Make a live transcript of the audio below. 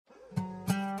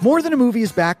More Than a Movie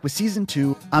is back with Season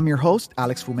 2. I'm your host,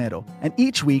 Alex Fumero, and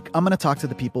each week I'm going to talk to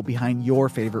the people behind your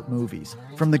favorite movies.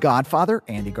 From The Godfather,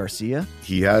 Andy Garcia.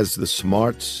 He has the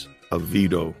smarts of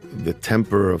Vito, the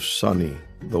temper of Sonny,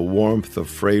 the warmth of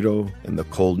Fredo, and the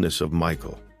coldness of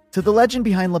Michael. To the legend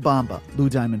behind La Bamba, Lou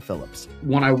Diamond Phillips.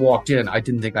 When I walked in, I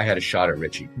didn't think I had a shot at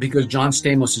Richie because John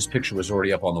Stamos' picture was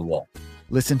already up on the wall.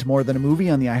 Listen to More Than a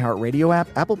Movie on the iHeartRadio app,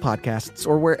 Apple Podcasts,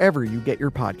 or wherever you get your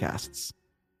podcasts.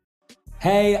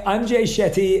 Hey, I'm Jay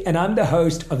Shetty, and I'm the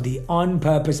host of the On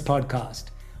Purpose podcast.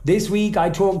 This week,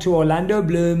 I talked to Orlando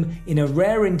Bloom in a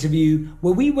rare interview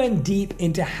where we went deep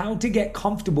into how to get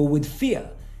comfortable with fear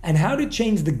and how to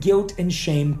change the guilt and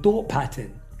shame thought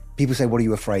pattern. People say, what are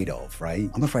you afraid of, right?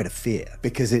 I'm afraid of fear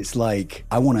because it's like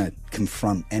I want to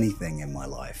confront anything in my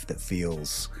life that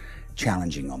feels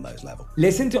challenging on those levels.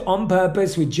 Listen to On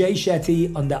Purpose with Jay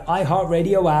Shetty on the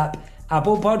iHeartRadio app,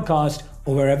 Apple Podcast,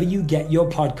 or wherever you get your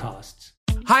podcasts.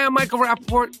 Hi, I'm Michael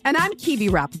Rappaport. And I'm Kibi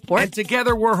Rappaport. And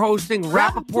together we're hosting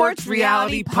Rappaport's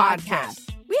Reality Podcast.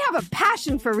 We have a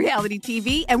passion for reality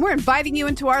TV, and we're inviting you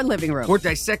into our living room. We're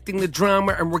dissecting the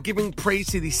drama, and we're giving praise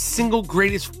to the single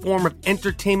greatest form of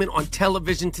entertainment on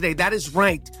television today. That is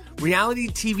right. Reality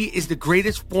TV is the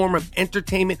greatest form of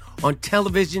entertainment on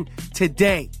television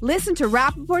today. Listen to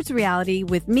Rappaport's Reality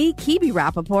with me, Kibi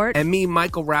Rappaport. And me,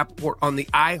 Michael Rappaport, on the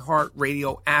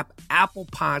iHeartRadio app, Apple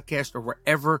Podcast, or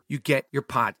wherever you get your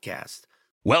podcast.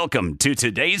 Welcome to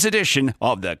today's edition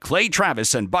of the Clay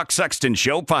Travis and Buck Sexton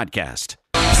Show podcast.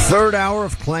 Third hour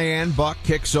of Clay and Buck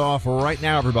kicks off right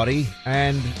now, everybody.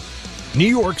 And New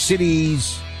York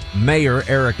City's Mayor,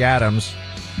 Eric Adams,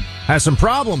 has some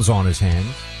problems on his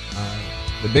hands.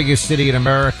 The biggest city in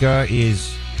America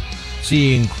is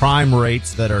seeing crime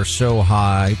rates that are so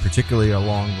high, particularly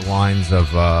along the lines of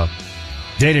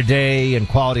day-to-day and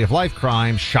quality of life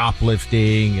crime,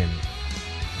 shoplifting and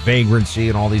vagrancy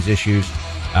and all these issues,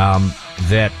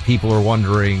 that people are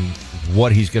wondering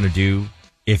what he's going to do,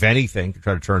 if anything, to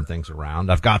try to turn things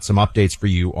around. I've got some updates for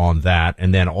you on that.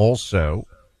 And then also,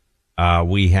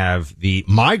 we have the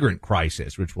migrant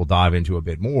crisis, which we'll dive into a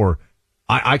bit more.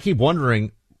 I keep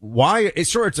wondering why.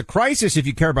 It's a crisis if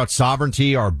you care about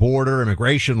sovereignty, our border,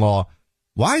 immigration law.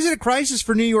 Why is it a crisis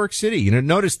for New York City? You know,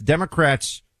 notice the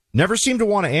Democrats never seem to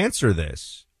want to answer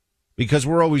this because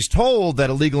we're always told that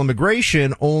illegal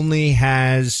immigration only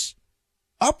has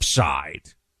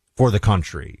upside for the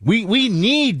country. We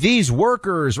need these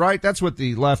workers, right? That's what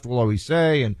the left will always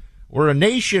say. And we're a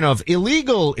nation of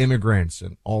illegal immigrants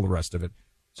and all the rest of it.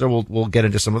 So we'll get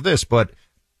into some of this, but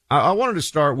I wanted to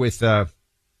start with,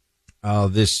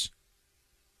 this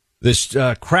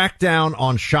crackdown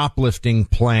on shoplifting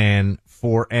plan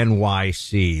for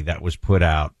NYC that was put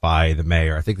out by the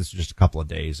mayor. I think this was just a couple of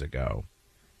days ago.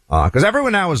 Cause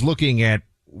everyone now is looking at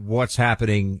what's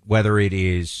happening, whether it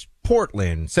is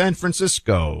Portland, San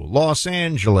Francisco, Los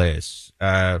Angeles,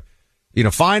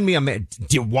 find me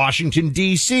Washington,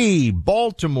 D.C.,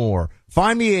 Baltimore.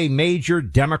 Find me a major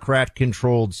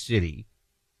Democrat-controlled city,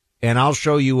 and I'll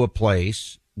show you a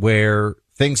place where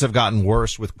things have gotten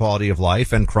worse with quality of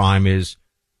life and crime is,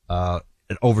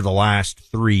 over the last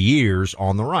 3 years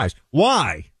on the rise.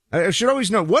 Why? I should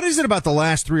always know, what is it about the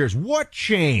last 3 years? What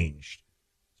changed?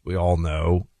 We all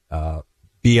know,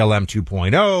 BLM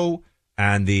 2.0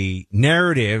 and the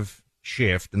narrative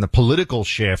shift and the political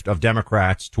shift of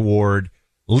Democrats toward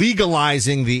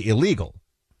legalizing the illegal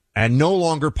and no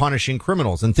longer punishing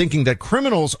criminals and thinking that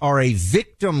criminals are a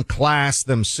victim class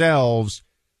themselves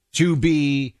to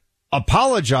be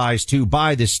apologized to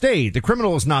by the state. The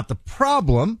criminal is not the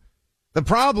problem. The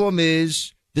problem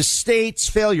is the state's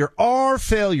failure, our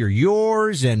failure,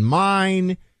 yours and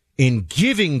mine, in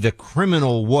giving the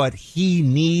criminal what he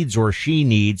needs or she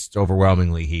needs. It's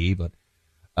overwhelmingly he, but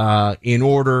in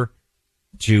order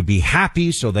to be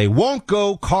happy so they won't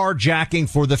go carjacking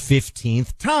for the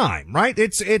 15th time, right?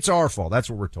 It's our fault. That's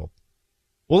what we're told.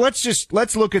 Well, let's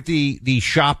look at the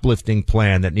shoplifting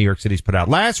plan that New York City's put out.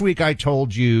 Last week I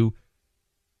told you,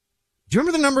 do you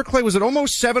remember the number, Clay? Was it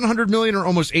almost 700 million or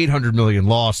almost 800 million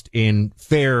lost in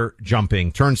fare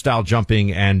jumping, turnstile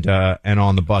jumping and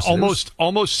on the buses?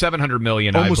 Almost 700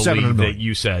 million, almost I believe that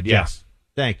you said. Yes.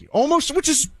 Thank you. Almost,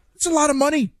 it's a lot of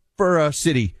money for a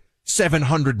city.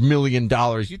 $700 million.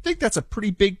 You'd think that's a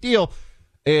pretty big deal.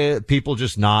 People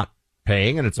just not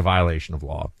paying, and it's a violation of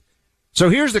law. So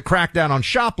here's the crackdown on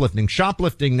shoplifting.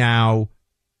 Shoplifting now,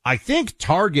 I think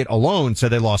Target alone said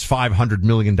they lost $500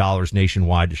 million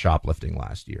nationwide to shoplifting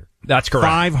last year. That's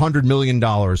correct. $500 million.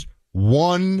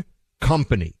 One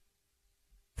company.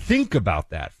 Think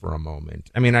about that for a moment.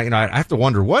 I mean, I have to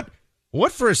wonder what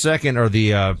for a second are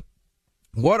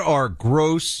what are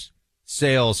gross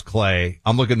sales, Clay,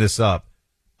 I'm looking this up,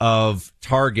 of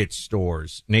Target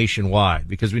stores nationwide.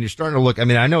 Because when you're starting to look, I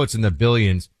mean, I know it's in the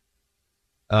billions.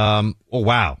 Oh,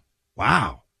 wow.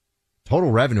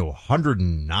 Total revenue,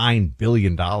 $109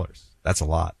 billion. That's a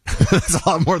lot. That's a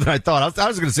lot more than I thought. I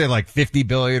was going to say like 50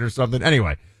 billion or something.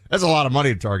 Anyway, that's a lot of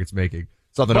money Target's making.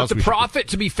 Something else. But the profit,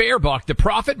 to be fair, Buck, the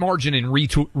profit margin in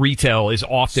retail is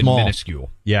often small, minuscule.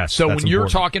 Yes. So when you're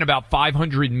important. talking about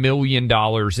 $500 million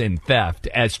in theft,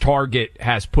 as Target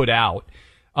has put out,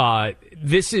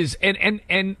 this is, and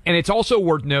it's also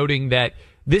worth noting that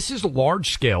this is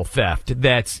large scale theft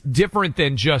that's different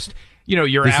than just,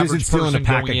 your this average person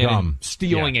going in and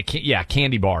stealing a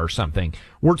candy bar or something.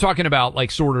 We're talking about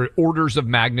like sort of orders of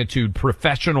magnitude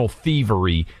professional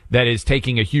thievery that is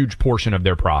taking a huge portion of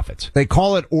their profits. They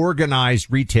call it organized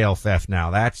retail theft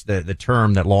now. That's the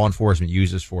term that law enforcement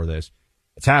uses for this.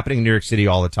 It's happening in New York City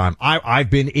all the time. I've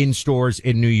been in stores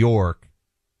in New York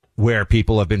where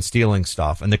people have been stealing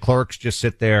stuff, and the clerks just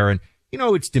sit there and,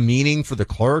 it's demeaning for the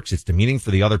clerks. It's demeaning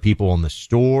for the other people in the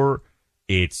store.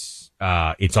 It's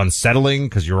unsettling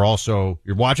because you're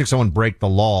watching someone break the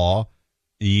law.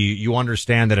 You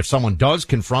understand that if someone does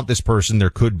confront this person, there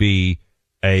could be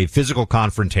a physical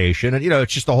confrontation. And,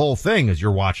 it's just the whole thing as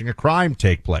you're watching a crime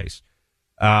take place.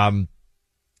 So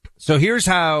here's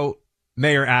how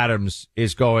Mayor Adams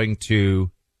is going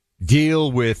to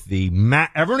deal with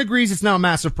everyone agrees it's now a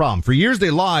massive problem. For years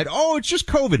they lied. Oh, it's just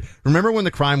COVID. Remember when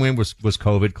the crime wave was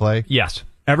COVID, Clay? Yes.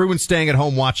 Everyone's staying at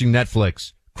home watching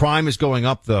Netflix. Crime is going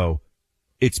up, though.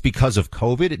 It's because of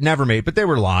COVID. It never made, but they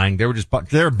were lying. They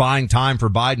were buying time for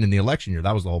Biden in the election year.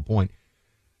 That was the whole point.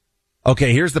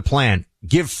 Okay, here's the plan.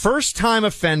 Give first-time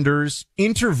offenders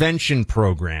intervention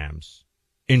programs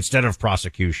instead of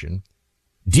prosecution.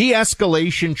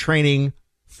 De-escalation training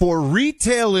for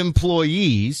retail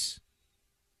employees.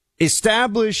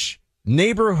 Establish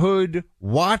neighborhood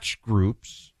watch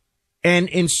groups and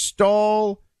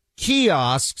install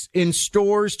kiosks in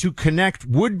stores to connect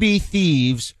would-be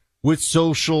thieves with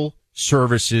social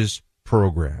services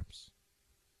programs.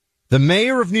 The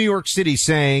mayor of New York City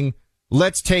saying,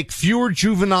 let's take fewer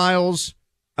juveniles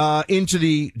into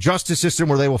the justice system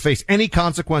where they will face any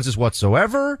consequences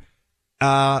whatsoever.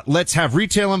 Let's have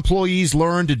retail employees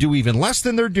learn to do even less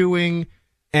than they're doing.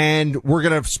 And we're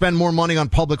going to spend more money on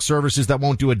public services that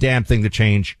won't do a damn thing to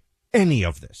change any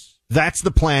of this. That's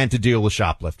the plan to deal with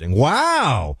shoplifting.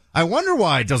 Wow. I wonder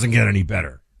why it doesn't get any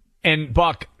better. And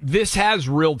Buck, this has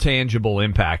real tangible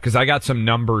impact because I got some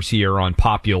numbers here on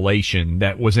population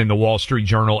that was in the Wall Street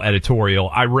Journal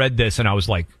editorial. I read this and I was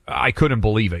like, I couldn't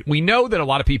believe it. We know that a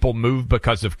lot of people move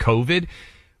because of COVID,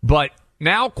 but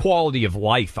now quality of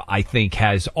life, I think,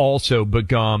 has also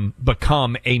become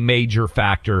a major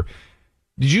factor.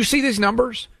 Did you see these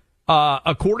numbers?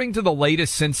 According to the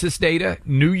latest census data,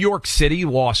 New York City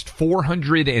lost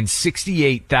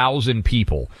 468,000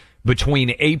 people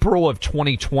between April of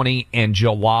 2020 and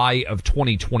July of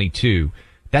 2022.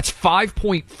 That's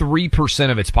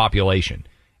 5.3% of its population.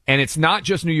 And it's not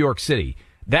just New York City.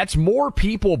 That's more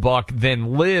people, Buck,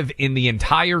 than live in the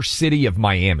entire city of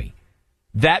Miami.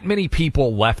 That many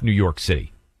people left New York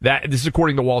City. This is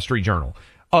according to Wall Street Journal.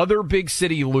 Other big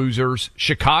city losers,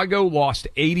 Chicago lost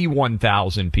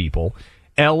 81,000 people.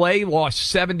 LA lost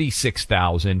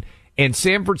 76,000. And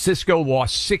San Francisco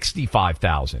lost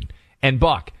 65,000. And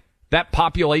Buck, that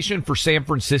population for San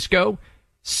Francisco,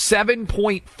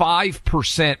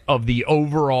 7.5% of the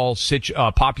overall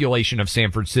population of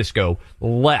San Francisco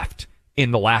left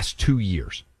in the last 2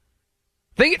 years.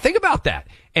 Think about that.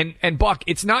 And Buck,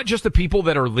 it's not just the people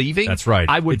that are leaving. That's right.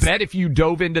 I would bet if you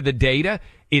dove into the data,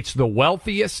 it's the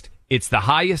wealthiest, it's the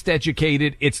highest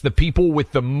educated, it's the people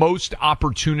with the most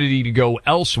opportunity to go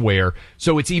elsewhere.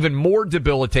 So it's even more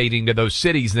debilitating to those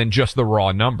cities than just the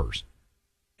raw numbers.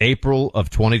 April of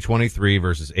 2023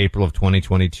 versus April of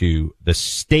 2022, the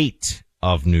state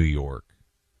of New York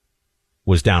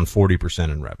was down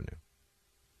 40% in revenue.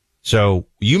 So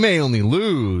you may only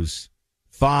lose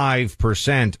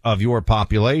 5% of your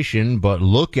population, but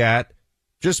look at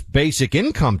just basic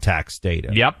income tax data.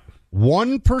 Yep.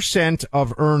 1%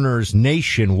 of earners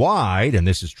nationwide, and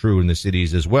this is true in the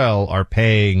cities as well, are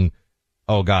paying,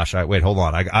 hold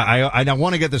on. I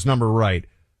want to get this number right.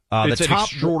 It's an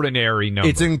extraordinary number.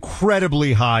 It's an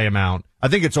incredibly high amount. I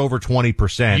think it's over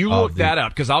 20%. You look that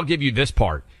up because I'll give you this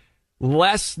part.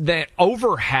 Less than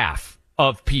over half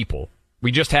of people,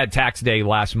 we just had tax day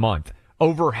last month,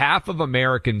 over half of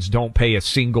Americans don't pay a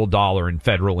single dollar in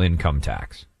federal income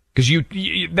tax. Because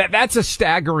that's a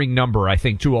staggering number, I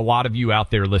think, to a lot of you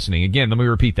out there listening. Again, let me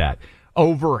repeat that.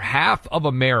 over half of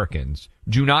Americans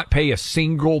do not pay a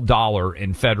single dollar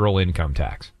in federal income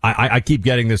tax. I keep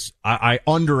getting this. I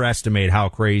underestimate how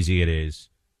crazy it is.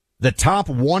 The top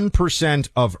 1%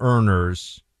 of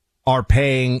earners are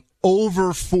paying over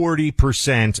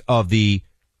 40% of the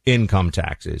income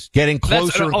taxes, getting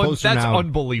closer and closer that's now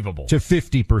unbelievable. to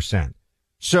 50%.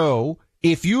 So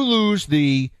if you lose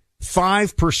the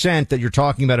 5% that you're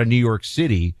talking about in New York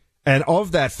City, and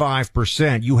of that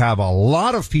 5%, you have a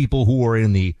lot of people who are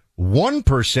in the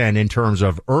 1% in terms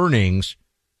of earnings,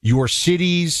 your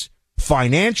city's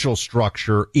financial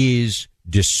structure is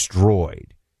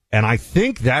destroyed. And I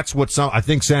think that's what I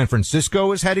think San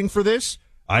Francisco is heading for this.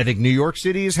 I think New York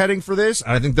City is heading for this.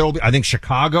 I think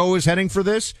Chicago is heading for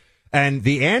this. And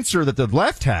the answer that the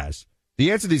left has,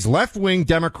 the answer these left-wing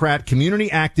Democrat community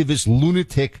activist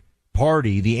lunatic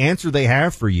party, the answer they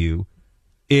have for you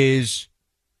is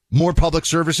more public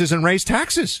services and raise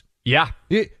taxes. Yeah.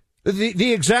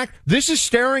 This is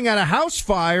staring at a house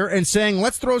fire and saying,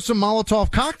 let's throw some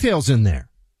Molotov cocktails in there.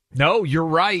 No, you're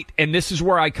right. And this is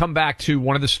where I come back to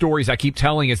one of the stories I keep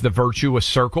telling is the virtuous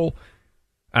circle.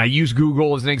 I use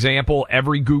Google as an example.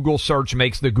 Every Google search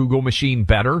makes the Google machine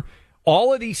better.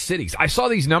 All of these cities, I saw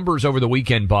these numbers over the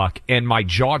weekend, Buck, and my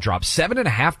jaw dropped.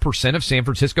 7.5% of San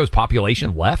Francisco's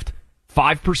population left.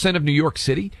 5% of New York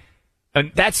City.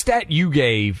 And that stat you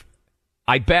gave,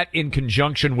 I bet in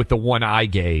conjunction with the one I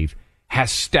gave,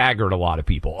 has staggered a lot of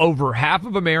people. Over half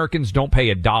of Americans don't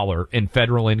pay $1 in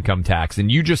federal income tax.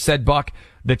 And you just said, Buck,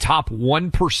 the top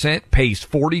 1% pays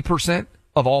 40%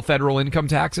 of all federal income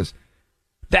taxes.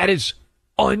 That is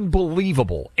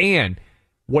unbelievable. And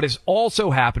what is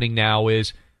also happening now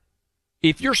is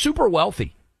if you're super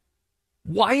wealthy,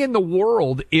 why in the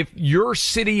world, if your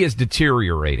city is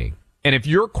deteriorating and if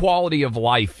your quality of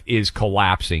life is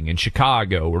collapsing in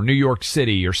Chicago or New York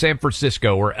City or San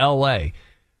Francisco or LA,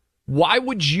 why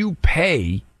would you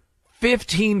pay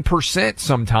 15%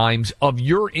 sometimes of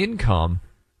your income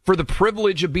for the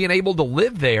privilege of being able to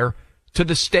live there to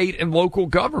the state and local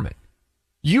government?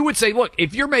 You would say, look,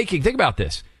 if you're making, think about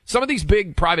this. Some of these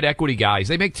big private equity guys,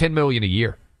 they make $10 million a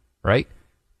year, right?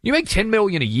 You make $10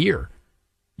 million a year.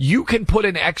 You can put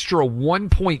an extra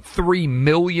 $1.3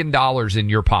 million in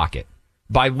your pocket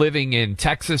by living in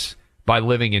Texas, by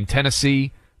living in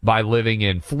Tennessee, by living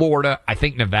in Florida. I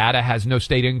think Nevada has no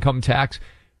state income tax.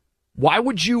 Why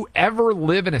would you ever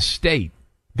live in a state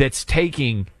that's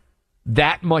taking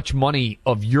that much money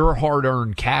of your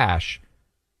hard-earned cash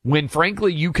when,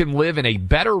 frankly, you can live in a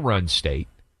better-run state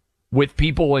with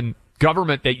people in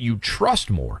government that you trust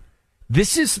more?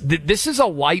 This is a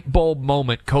light bulb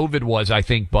moment COVID was, I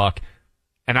think, Buck.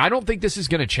 And I don't think this is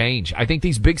going to change. I think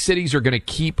these big cities are going to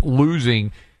keep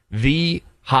losing the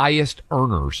highest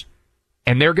earners.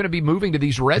 And they're going to be moving to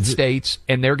these red states,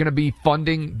 and they're going to be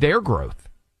funding their growth.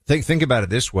 Think about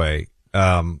it this way.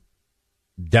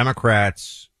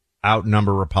 Democrats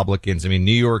outnumber Republicans. I mean,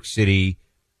 New York City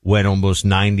went almost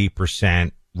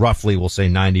 90%, roughly we'll say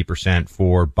 90%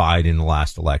 for Biden in the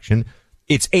last election.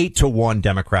 It's 8-1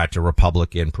 Democrat to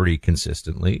Republican pretty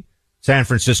consistently. San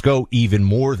Francisco, even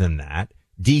more than that.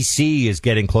 D.C. is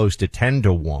getting close to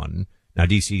 10-1. Now,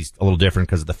 D.C.'s a little different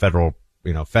because of the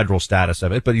federal status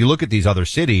of it. But you look at these other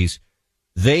cities,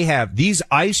 they have these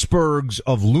icebergs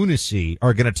of lunacy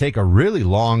are going to take a really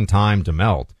long time to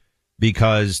melt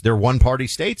because they're one-party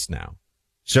states now.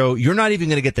 So you're not even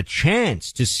going to get the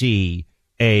chance to see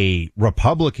a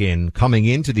Republican coming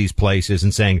into these places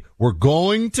and saying, we're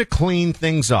going to clean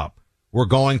things up. We're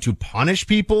going to punish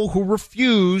people who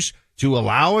refuse to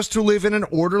allow us to live in an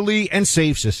orderly and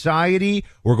safe society.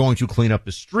 We're going to clean up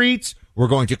the streets. We're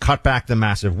going to cut back the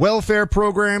massive welfare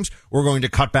programs. We're going to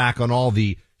cut back on all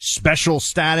the special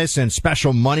status and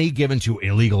special money given to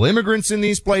illegal immigrants in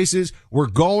these places. We're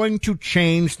going to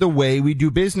change the way we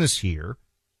do business here.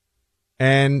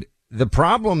 And the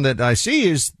problem that I see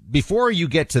is before you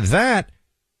get to that,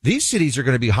 these cities are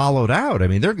going to be hollowed out. I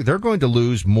mean, they're going to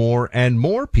lose more and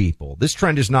more people. This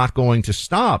trend is not going to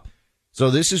stop. So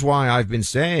this is why I've been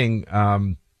saying,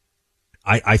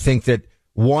 I think that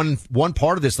one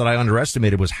part of this that I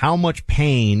underestimated was how much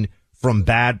pain from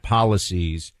bad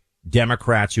policies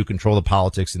Democrats who control the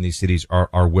politics in these cities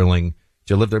are willing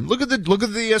to live there. Look at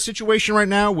the situation right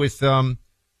now with Jordan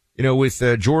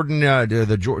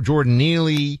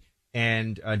Neely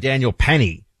and Daniel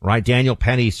Penny. Right, Daniel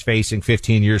Penny's facing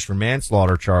 15 years for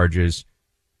manslaughter charges.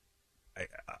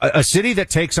 A city that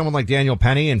takes someone like Daniel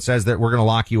Penny and says that we're going to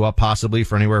lock you up possibly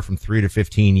for anywhere from 3 to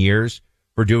 15 years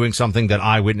for doing something that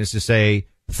eyewitnesses say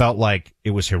felt like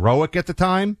it was heroic at the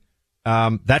time.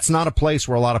 That's not a place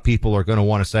where a lot of people are going to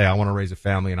want to say, I want to raise a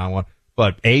family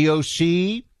but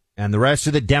AOC And the rest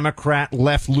of the Democrat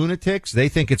left lunatics, they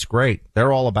think it's great.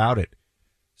 They're all about it.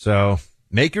 So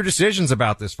make your decisions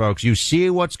about this, folks. You see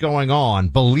what's going on.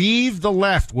 Believe the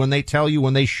left when they tell you,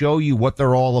 when they show you what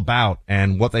they're all about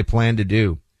and what they plan to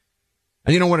do.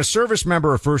 And, when a service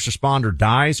member or first responder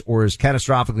dies or is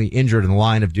catastrophically injured in the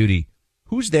line of duty,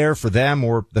 who's there for them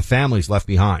or the families left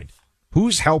behind?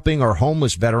 Who's helping our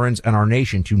homeless veterans and our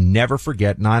nation to never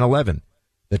forget 9/11?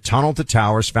 The Tunnel to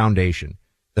Towers Foundation.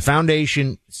 The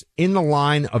foundation's in the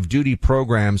line of duty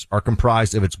programs are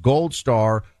comprised of its Gold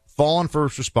Star, Fallen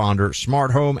First Responder,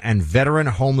 Smart Home, and Veteran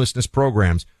Homelessness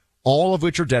programs, all of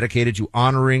which are dedicated to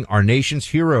honoring our nation's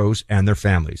heroes and their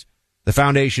families. The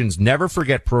foundation's Never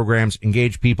Forget programs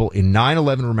engage people in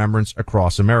 9/11 remembrance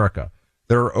across America.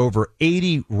 There are over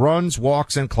 80 runs,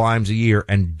 walks, and climbs a year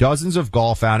and dozens of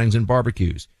golf outings and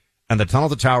barbecues. And the Tunnel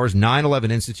to Towers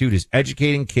 9/11 Institute is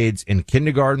educating kids in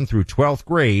kindergarten through 12th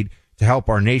grade to help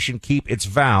our nation keep its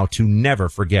vow to never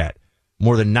forget.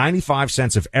 More than 95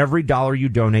 cents of every dollar you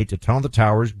donate to Tunnel to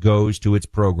Towers goes to its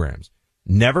programs.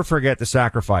 Never forget the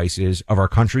sacrifices of our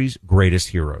country's greatest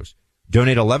heroes.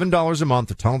 Donate $11 a month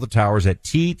to Tunnel to Towers at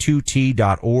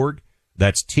T2T.org.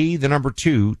 That's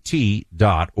T2T.org.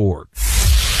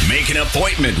 Make an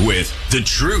appointment with The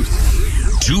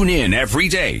Truth. Tune in every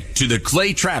day to the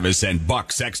Clay Travis and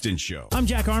Buck Sexton Show. I'm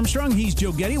Jack Armstrong. He's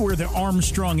Joe Getty. We're the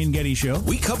Armstrong and Getty Show.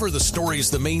 We cover the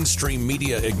stories the mainstream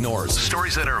media ignores.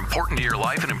 Stories that are important to your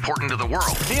life and important to the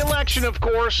world. The election, of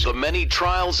course. The many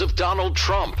trials of Donald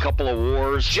Trump. Couple of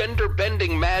wars.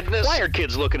 Gender-bending madness. Why are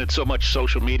kids looking at so much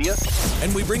social media?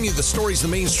 And we bring you the stories the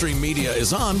mainstream media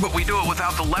is on, but we do it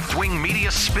without the left-wing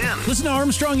media spin. Listen to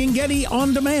Armstrong and Getty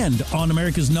on demand on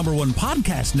America's #1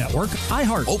 podcast network,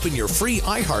 iHeart. Open your free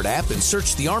iHeart app and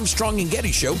search The Armstrong and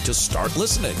Getty Show to start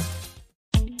listening.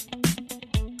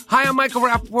 Hi, I'm Michael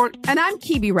Rappaport. And I'm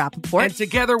Kibi Rappaport. And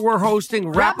together we're hosting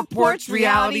Rappaport's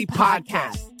Reality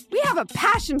Podcast. We have a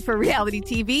passion for reality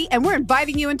TV, and we're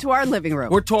inviting you into our living room.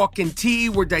 We're talking tea,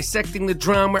 we're dissecting the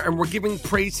drama, and we're giving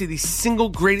praise to the single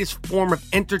greatest form of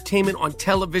entertainment on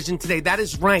television today. That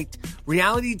is right.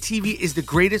 Reality TV is the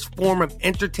greatest form of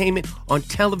entertainment on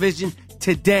television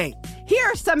today. Here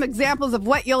are some examples of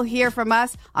what you'll hear from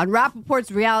us on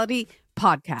Rappaport's Reality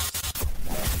Podcast.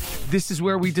 This is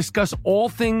where we discuss all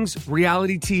things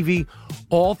reality TV,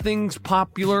 all things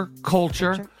popular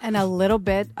culture. And a little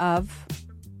bit of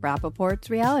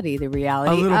Rappaport's reality, the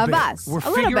reality of bit. us. We're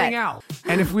figuring out.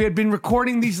 And if we had been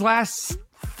recording these last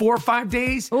 4 or 5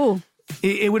 days,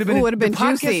 it would have been, the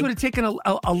podcast juicy. would have taken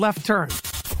a left turn.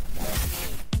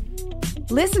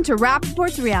 Listen to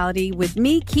Rappaport's Reality with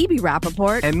me, Kibi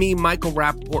Rappaport. And me, Michael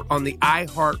Rappaport, on the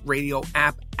iHeartRadio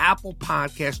app, Apple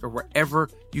Podcast, or wherever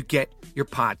you get your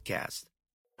podcast.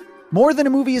 More Than a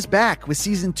Movie is back with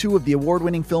season 2 of the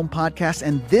award-winning film podcast,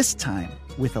 and this time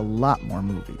with a lot more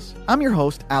movies. I'm your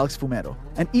host, Alex Fumero,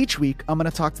 and each week I'm going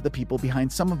to talk to the people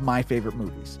behind some of my favorite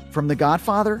movies. From The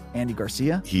Godfather, Andy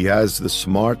Garcia. He has the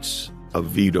smarts of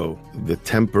Vito, the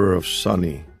temper of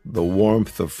Sonny, the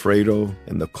warmth of Fredo,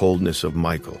 and the coldness of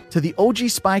Michael. To the OG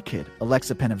Spy Kid,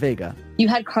 Alexa Penavega. You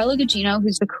had Carla Gugino,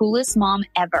 who's the coolest mom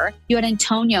ever. You had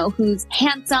Antonio, who's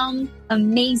handsome,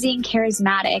 amazing,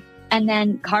 charismatic. And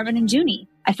then Carmen and Junie.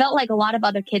 I felt like a lot of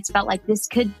other kids felt like this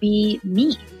could be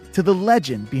me. To the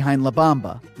legend behind La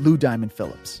Bamba, Lou Diamond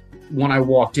Phillips. When I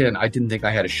walked in, I didn't think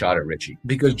I had a shot at Richie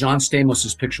because John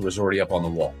Stamos' picture was already up on the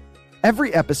wall.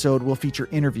 Every episode will feature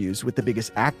interviews with the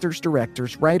biggest actors,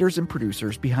 directors, writers, and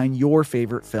producers behind your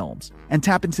favorite films and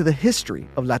tap into the history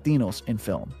of Latinos in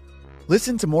film.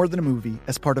 Listen to More Than a Movie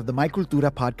as part of the My Cultura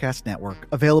Podcast Network,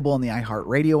 available on the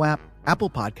iHeartRadio app,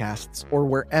 Apple Podcasts, or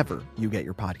wherever you get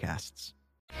your podcasts.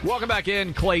 Welcome back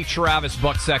in, Clay Travis,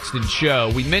 Buck Sexton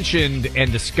Show. We mentioned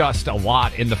and discussed a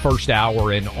lot in the first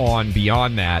hour and on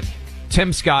beyond that.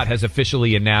 Tim Scott has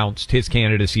officially announced his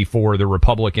candidacy for the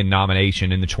Republican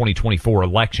nomination in the 2024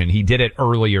 election. He did it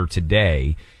earlier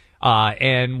today.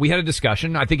 And we had a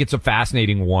discussion. I think it's a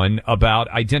fascinating one about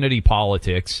identity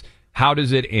politics. How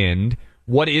does it end?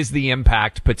 What is the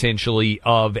impact potentially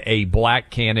of a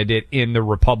black candidate in the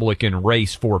Republican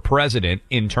race for president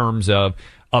in terms of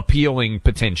appealing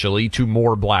potentially to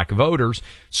more black voters?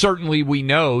 Certainly we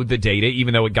know the data,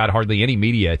 even though it got hardly any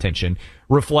media attention,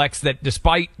 reflects that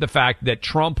despite the fact that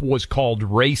Trump was called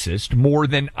racist more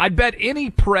than I bet any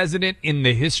president in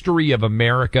the history of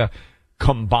America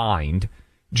combined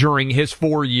during his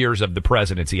 4 years of the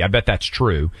presidency, I bet that's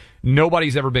true.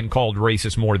 Nobody's ever been called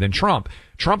racist more than Trump.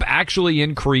 Trump actually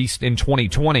increased in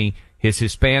 2020 his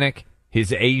Hispanic,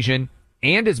 his Asian,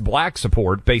 and his black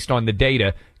support based on the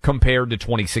data compared to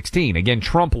 2016. Again,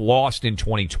 Trump lost in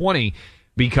 2020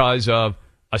 because of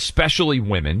especially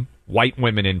women, white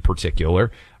women in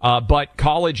particular, but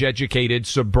college-educated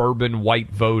suburban white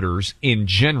voters in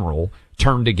general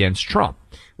turned against Trump.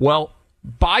 Well,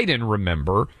 Biden,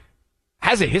 remember,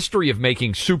 has a history of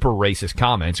making super racist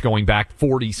comments going back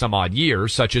 40 some odd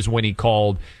years, such as when he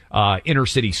called inner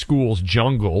city schools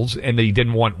jungles and that he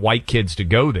didn't want white kids to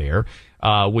go there,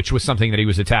 which was something that he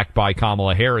was attacked by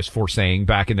Kamala Harris for saying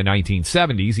back in the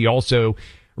 1970s. He also,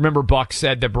 remember, Buck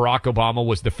said that Barack Obama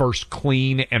was the first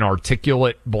clean and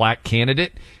articulate black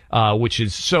candidate, which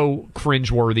is so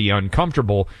cringeworthy,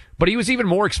 uncomfortable. But he was even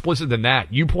more explicit than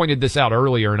that. You pointed this out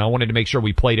earlier, and I wanted to make sure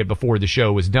we played it before the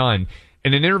show was done.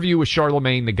 In an interview with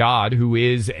Charlemagne the God, who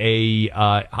is a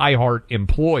iHeart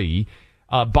employee,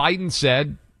 Biden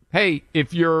said, hey,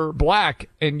 if you're black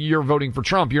and you're voting for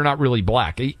Trump, you're not really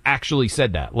black. He actually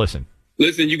said that. Listen,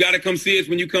 you got to come see us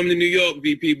when you come to New York,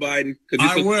 VP Biden.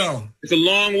 I will. It's a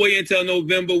long way until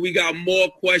November. We got more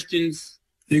questions.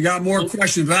 You got more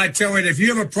questions, but I tell you, if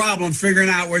you have a problem figuring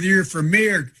out whether you're for me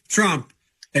or Trump,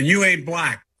 then you ain't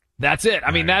black. That's it. I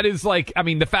mean, that is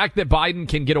the fact that Biden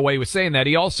can get away with saying that.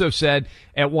 He also said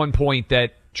at one point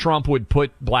that Trump would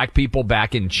put black people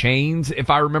back in chains, if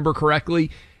I remember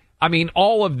correctly. I mean,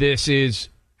 all of this is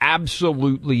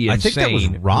absolutely insane. I think that was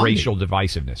racial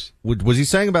divisiveness. Was he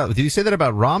saying did he say that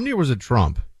about Romney or was it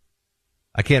Trump?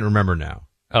 I can't remember now.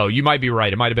 Oh, you might be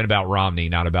right. It might have been about Romney,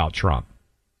 not about Trump.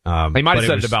 He might have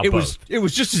said it about both. It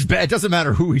was just as bad. It doesn't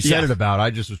matter who he said it about. I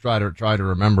just was trying to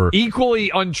remember. Equally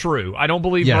untrue. I don't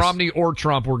believe Romney or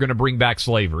Trump were going to bring back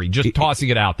slavery. Just tossing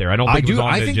it out there. I don't think it was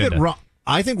on the agenda.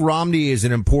 I think Romney is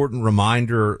an important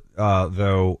reminder,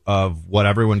 though, of what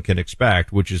everyone can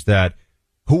expect, which is that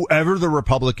whoever the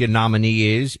Republican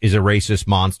nominee is a racist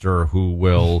monster who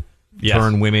will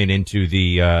turn women into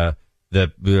the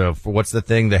what's the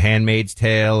thing, the Handmaid's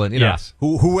Tale, and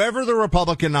whoever the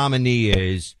Republican nominee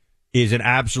is an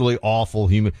absolutely awful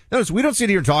human. Notice we don't sit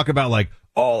here and talk about like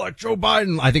Joe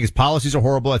Biden. I think his policies are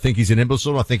horrible. I think he's an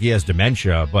imbecile. I think he has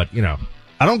dementia. But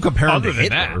I don't compare him to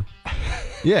Hitler.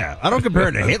 Yeah, I don't compare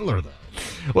him to Hitler though.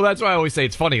 Well, that's why I always say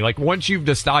it's funny. Like once you've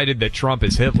decided that Trump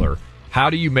is Hitler,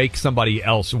 how do you make somebody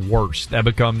else worse? That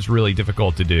becomes really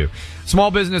difficult to do.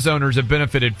 Small business owners have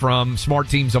benefited from smart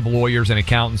teams of lawyers and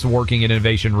accountants working in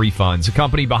Innovation Refunds, a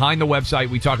company behind the website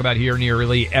we talk about here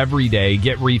nearly every day,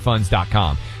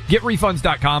 GetRefunds.com.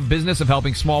 GetRefunds.com, business of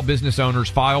helping small business owners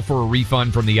file for a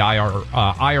refund from the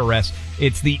IRS.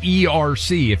 It's the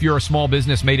ERC. If you're a small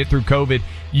business, made it through COVID,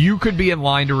 you could be in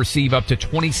line to receive up to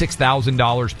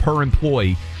 $26,000 per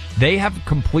employee. They have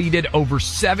completed over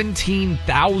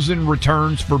 17,000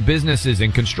 returns for businesses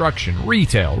in construction,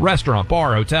 retail, restaurant,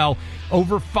 bar, hotel.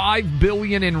 Over $5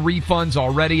 billion in refunds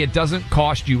already. It doesn't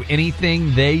cost you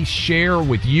anything. They share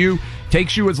with you.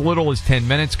 Takes you as little as 10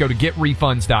 minutes. Go to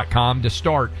getrefunds.com to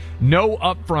start. No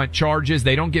upfront charges.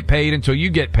 They don't get paid until you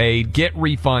get paid.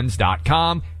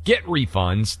 Getrefunds.com.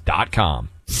 Getrefunds.com.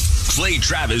 Clay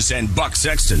Travis and Buck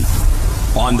Sexton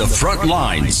on the front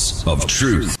lines of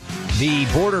truth. The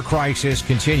border crisis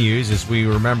continues as we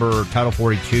remember Title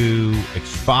 42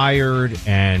 expired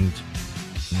and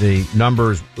the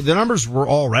numbers were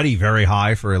already very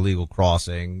high for illegal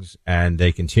crossings and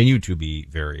they continue to be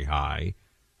very high.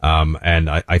 And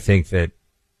I think that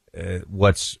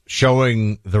what's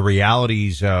showing the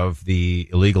realities of the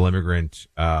illegal immigrant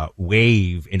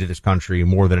wave into this country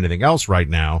more than anything else right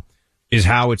now is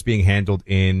how it's being handled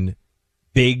in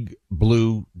big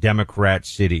blue Democrat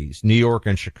cities. New York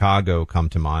and Chicago come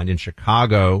to mind. In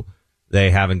Chicago,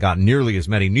 they haven't gotten nearly as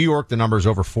many. New York, the number is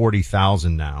over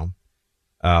 40,000 now.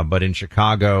 But in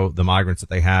Chicago, the migrants that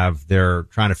they have, they're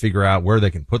trying to figure out where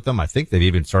they can put them. I think they've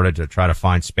even started to try to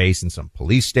find space in some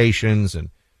police stations and,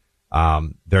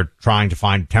 they're trying to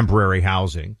find temporary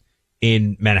housing.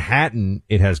 In Manhattan,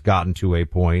 it has gotten to a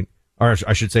point, or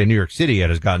I should say New York City, it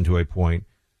has gotten to a point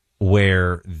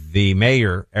where the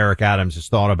mayor, Eric Adams, has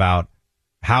thought about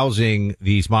housing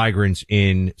these migrants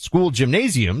in school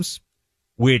gymnasiums,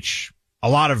 which a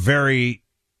lot of very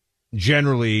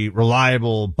generally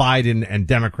reliable Biden and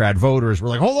Democrat voters were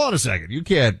like, hold on a second. You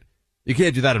can't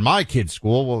do that in my kid's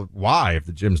school. Well, why? If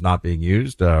the gym's not being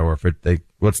used, or if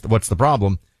what's the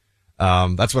problem?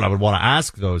 That's what I would want to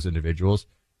ask those individuals.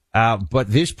 But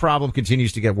this problem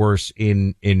continues to get worse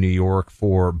in New York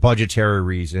for budgetary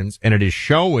reasons. And it is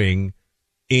showing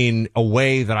in a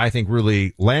way that I think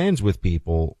really lands with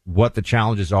people what the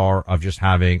challenges are of just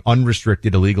having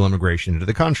unrestricted illegal immigration into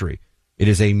the country. It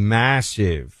is a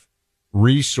massive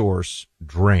resource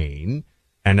drain.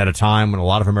 And at a time when a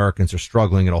lot of Americans are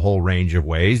struggling in a whole range of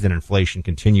ways, and inflation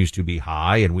continues to be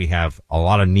high, and we have a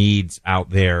lot of needs out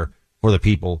there for the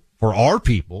people, for our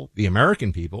people, the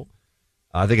American people.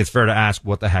 I think it's fair to ask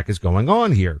what the heck is going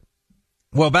on here.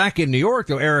 Well, back in New York,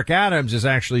 though, Eric Adams is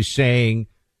actually saying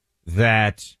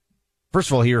that, first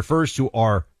of all, he refers to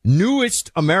our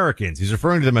newest Americans. He's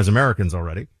referring to them as Americans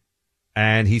already.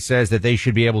 And he says that they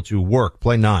should be able to work.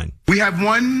 Play 9. We have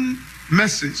one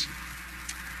message.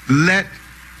 Let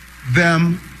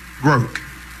them work.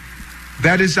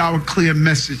 That is our clear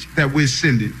message that we're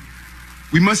sending.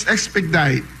 We must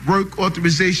expedite work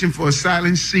authorization for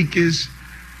asylum seekers,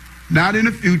 not in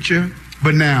the future,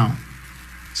 but now.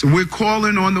 So we're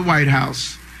calling on the White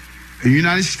House, the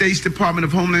United States Department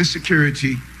of Homeland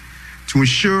Security, to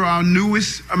ensure our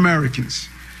newest Americans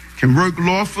can work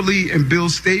lawfully and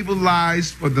build stable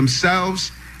lives for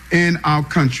themselves and our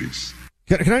countries.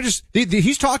 Can I just,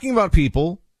 he's talking about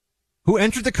people who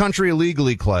entered the country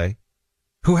illegally, Clay,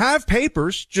 who have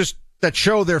papers just that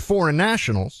show they're foreign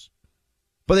nationals,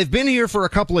 but they've been here for a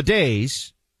couple of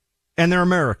days and they're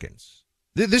Americans.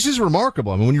 This is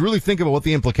remarkable. I mean, when you really think about what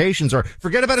the implications are,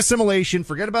 forget about assimilation,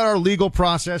 forget about our legal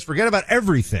process, forget about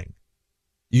everything.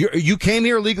 You came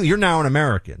here illegally, you're now an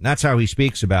American. That's how he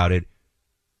speaks about it.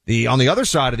 On the other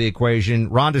side of the equation,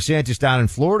 Ron DeSantis down in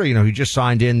Florida, he just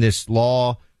signed in this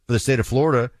law for the state of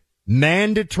Florida,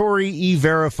 mandatory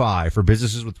E-Verify for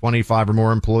businesses with 25 or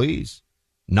more employees.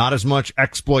 Not as much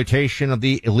exploitation of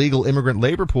the illegal immigrant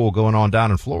labor pool going on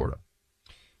down in Florida.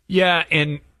 Yeah,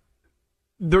 and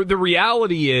the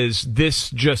reality is this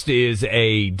just is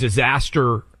a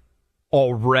disaster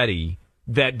already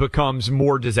that becomes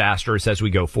more disastrous as we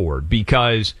go forward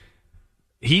because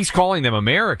he's calling them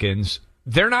Americans.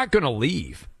 They're not going to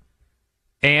leave.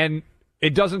 And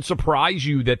it doesn't surprise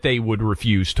you that they would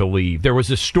refuse to leave. There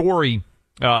was a story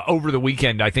over the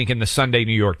weekend, I think, in the Sunday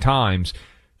New York Times,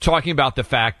 talking about the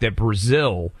fact that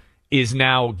Brazil is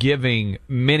now giving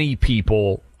many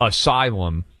people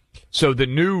asylum. So the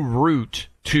new route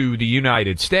to the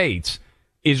United States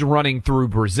is running through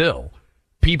Brazil.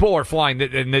 People are flying,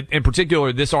 and in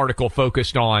particular, this article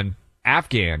focused on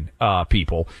Afghan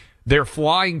people. They're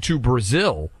flying to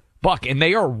Brazil, Buck, and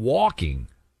they are walking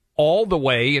all the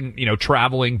way and,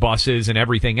 traveling buses and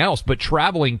everything else, but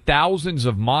traveling thousands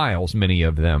of miles, many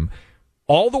of them,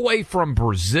 all the way from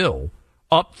Brazil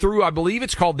up through, I believe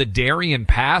it's called the Darien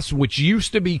Pass, which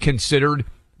used to be considered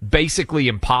basically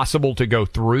impossible to go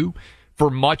through for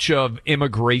much of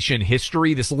immigration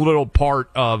history. This little part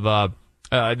of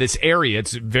this area,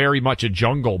 it's very much a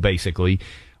jungle, basically.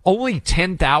 Only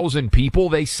 10,000 people,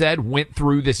 they said, went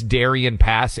through this Darien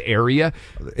Pass area.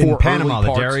 In Panama,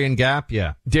 the Darien Gap,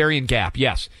 yeah. Darien Gap,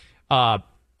 yes.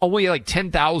 Only like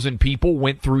 10,000 people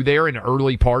went through there in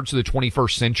early parts of the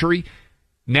 21st century.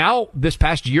 Now, this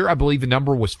past year, I believe the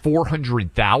number was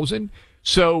 400,000.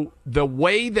 So the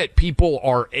way that people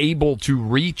are able to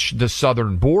reach the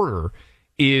southern border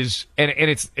is, and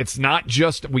it's not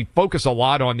just, we focus a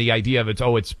lot on the idea of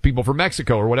it's people from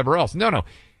Mexico or whatever else. No.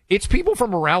 It's people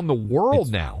from around the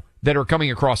world now that are coming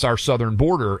across our southern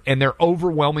border, and they're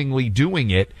overwhelmingly doing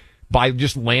it by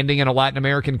just landing in a Latin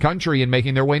American country and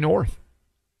making their way north.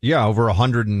 Yeah, over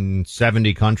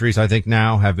 170 countries, I think,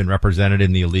 now have been represented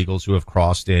in the illegals who have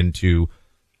crossed into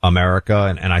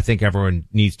America. And I think everyone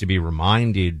needs to be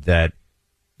reminded that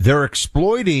they're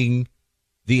exploiting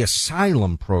the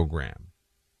asylum program.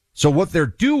 So what they're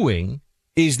doing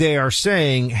is they are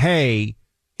saying, hey,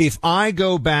 if I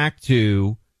go back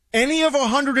to any of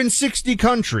 160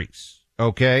 countries,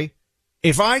 okay,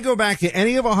 if I go back to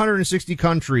any of 160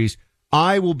 countries,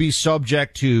 I will be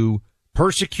subject to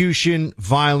persecution,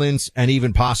 violence, and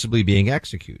even possibly being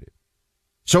executed.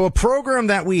 So a program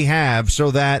that we have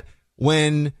so that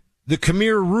when the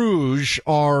Khmer Rouge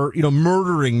are,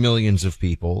 murdering millions of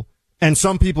people, and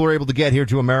some people are able to get here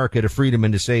to America to freedom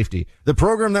and to safety, the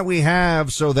program that we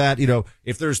have so that,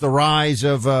 if there's the rise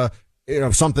of,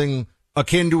 something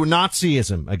akin to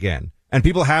Nazism again, and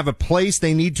people have a place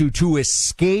they need to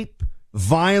escape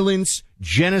violence,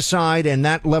 genocide, and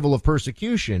that level of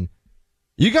persecution.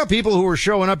 You got people who are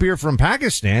showing up here from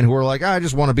Pakistan who are like, I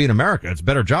just want to be in America. It's a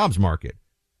better jobs market.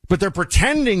 But they're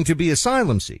pretending to be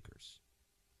asylum seekers.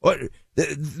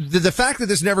 The fact that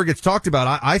this never gets talked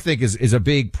about, I think is a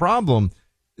big problem.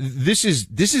 This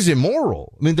is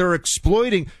immoral. I mean, they're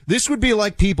exploiting. This would be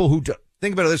like people who,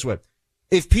 think about it this way.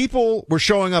 If people were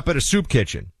showing up at a soup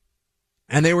kitchen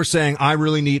and they were saying, I'm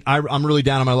really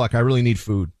down on my luck. I really need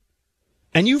food.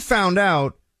 And you found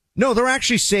out, no, they're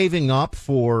actually saving up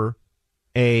for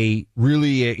a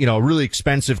really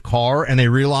expensive car, and they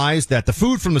realize that the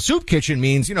food from the soup kitchen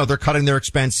means, they're cutting their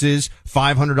expenses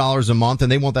 $500 a month,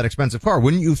 and they want that expensive car.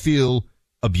 Wouldn't you feel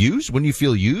abused? Wouldn't you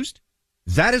feel used?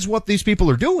 That is what these people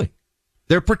are doing.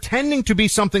 They're pretending to be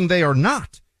something they are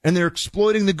not. and they're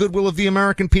exploiting the goodwill of the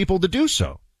American people to do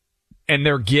so. And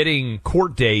they're getting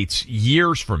court dates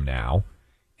years from now.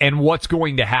 And what's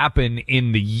going to happen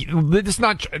it's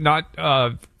not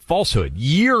falsehood.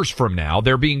 Years from now,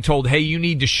 they're being told, hey, you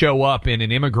need to show up in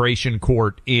an immigration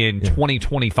court in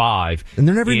 2025. And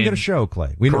they're never even going to show,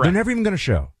 Clay. They're never even going to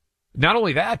show. Not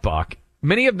only that, Buck,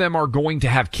 many of them are going to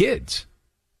have kids.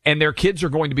 And their kids are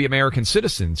going to be American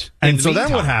citizens. And so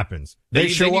then what happens? They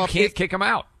show up. You can't kick them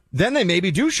out. Then they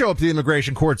maybe do show up to the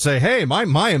immigration court, say, hey,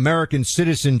 my American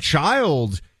citizen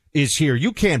child is here.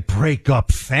 You can't break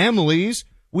up families.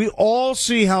 We all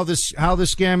see how this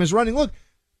scam is running. Look,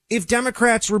 if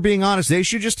Democrats were being honest, they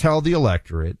should just tell the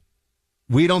electorate,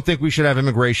 we don't think we should have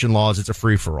immigration laws. It's a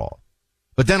free-for-all.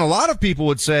 But then a lot of people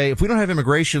would say, if we don't have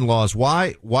immigration laws,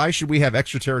 why should we have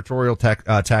extraterritorial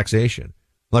taxation?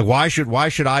 Like, why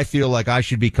should I feel like I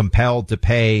should be compelled to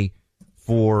pay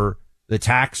for the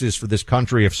taxes for this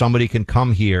country if somebody can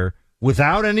come here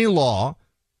without any law,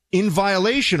 in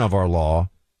violation of our law,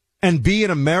 and be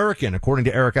an American, according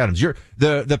to Eric Adams?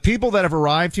 The people that have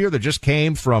arrived here that just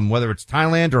came from, whether it's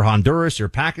Thailand or Honduras or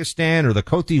Pakistan or the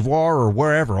Cote d'Ivoire or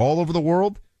wherever, all over the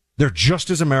world, they're just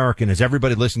as American as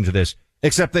everybody listening to this,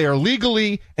 except they are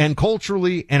legally and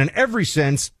culturally and in every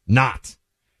sense not.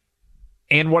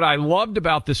 And what I loved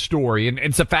about this story, and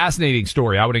it's a fascinating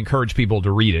story, I would encourage people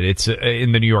to read it. It's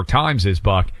in the New York Times,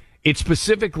 Buck. It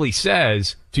specifically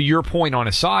says, to your point on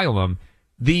asylum,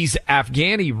 these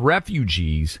Afghani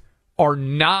refugees are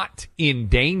not in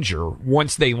danger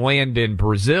once they land in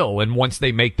Brazil and once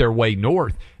they make their way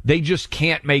north. They just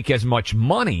can't make as much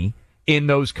money in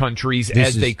those countries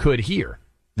as they could here.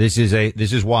 This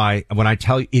is why when I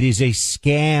tell you it is a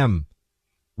scam,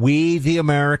 we, the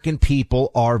American people,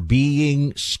 are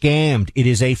being scammed. It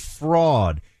is a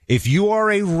fraud. If you are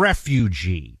a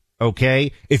refugee,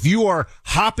 okay, if you are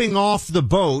hopping off the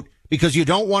boat because you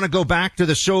don't want to go back to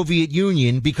the Soviet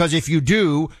Union, because if you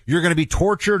do, you're going to be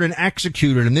tortured and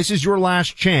executed, and this is your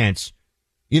last chance.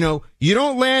 You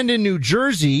don't land in New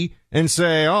Jersey and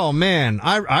say, oh man,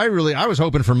 I was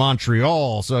hoping for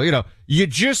Montreal. So, you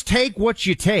just take what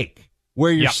you take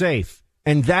where you're safe.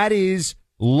 And that is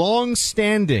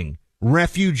long-standing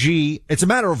refugee. It's a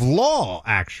matter of law,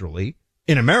 actually,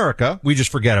 in America. We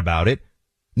just forget about it.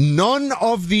 None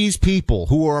of these people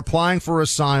who are applying for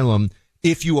asylum,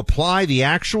 if you apply the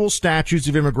actual statutes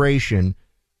of immigration,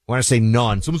 when I say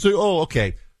none, someone say, oh,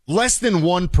 okay, less than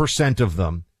 1% of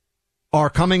them are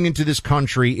coming into this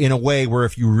country in a way where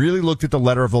if you really looked at the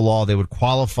letter of the law, they would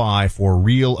qualify for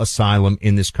real asylum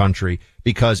in this country.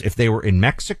 Because if they were in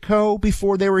Mexico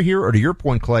before they were here, or to your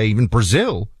point, Clay, even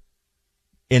Brazil,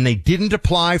 and they didn't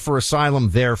apply for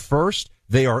asylum there first,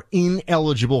 they are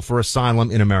ineligible for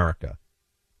asylum in America.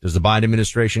 Does the Biden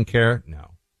administration care?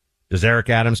 No. Does Eric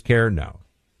Adams care? No.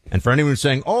 And for anyone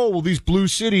saying, oh, well, these blue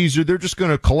cities, they're just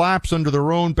going to collapse under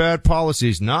their own bad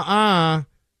policies. Nuh-uh.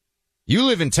 You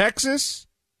live in Texas.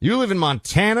 You live in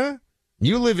Montana.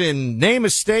 You live in, name a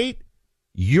state.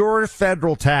 Your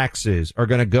federal taxes are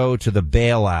going to go to the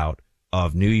bailout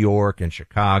of New York and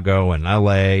Chicago and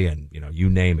LA and, you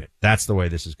name it. That's the way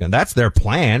this is going. That's their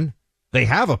plan. They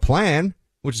have a plan,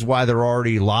 which is why they're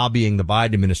already lobbying the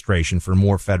Biden administration for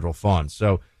more federal funds.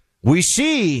 So we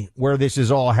see where this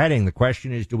is all heading. The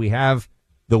question is, do we have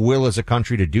the will as a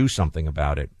country to do something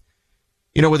about it?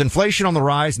 With inflation on the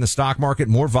rise and the stock market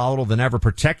more volatile than ever,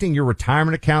 protecting your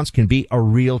retirement accounts can be a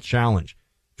real challenge.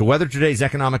 To weather today's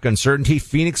economic uncertainty,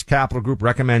 Phoenix Capital Group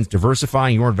recommends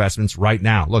diversifying your investments right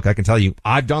now. Look, I can tell you,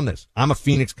 I've done this. I'm a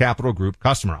Phoenix Capital Group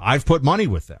customer. I've put money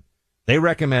with them. They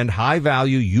recommend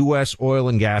high-value U.S. oil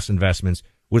and gas investments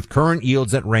with current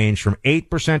yields that range from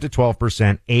 8% to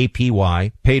 12%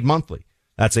 APY paid monthly.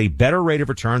 That's a better rate of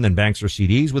return than banks or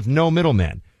CDs with no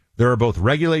middleman. There are both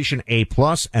Regulation A+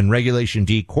 and Regulation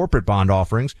D corporate bond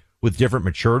offerings with different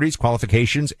maturities,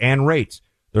 qualifications, and rates.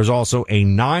 There's also a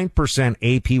 9%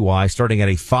 APY starting at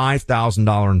a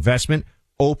 $5,000 investment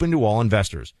open to all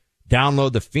investors.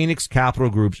 Download the Phoenix Capital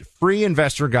Group's free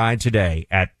investor guide today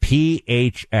at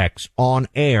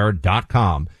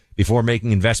phxonair.com. Before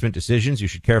making investment decisions, you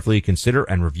should carefully consider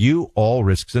and review all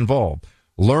risks involved.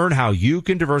 Learn how you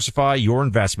can diversify your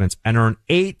investments and earn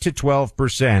 8 to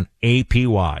 12%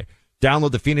 APY.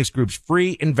 Download the Phoenix Group's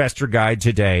free investor guide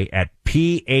today at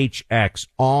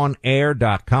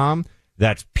phxonair.com.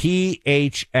 That's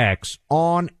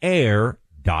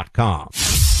phxonair.com.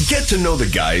 Get to know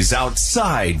the guys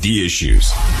outside the issues.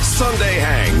 Sunday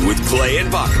Hang with Clay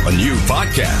and Buck, a new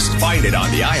podcast. Find it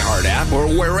on the iHeart app or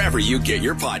wherever you get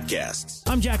your podcasts.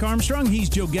 I'm Jack Armstrong. He's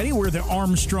Joe Getty. We're the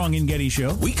Armstrong and Getty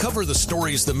Show. We cover the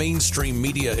stories the mainstream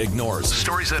media ignores. The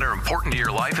stories that are important to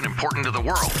your life and important to the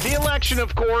world. The election,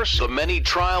 of course, the many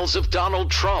trials of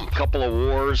Donald Trump, couple of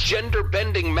wars,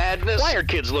 gender-bending madness. Why are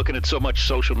kids looking at so much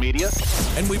social media?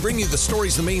 And we bring you the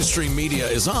stories the mainstream media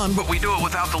is on, but we do it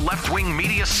without the left-wing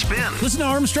media spin. Listen to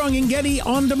Armstrong and Getty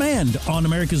on demand on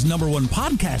America's #1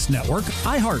 podcast network,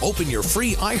 iHeart. Open your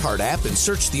free iHeart app and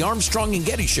search the Armstrong and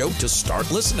Getty Show to start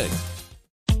listening.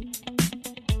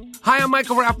 Hi, I'm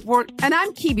Michael Rappaport. And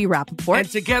I'm Kibi Rappaport. And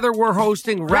together we're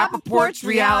hosting Rappaport's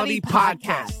Reality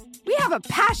Podcast. We have a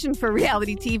passion for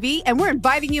reality TV, and we're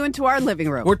inviting you into our living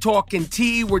room. We're talking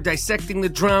tea, we're dissecting the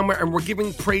drama, and we're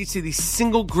giving praise to the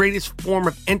single greatest form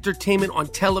of entertainment on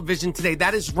television today.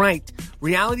 That is right.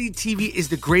 Reality TV is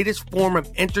the greatest form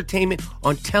of entertainment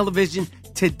on television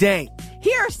today.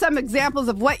 Here are some examples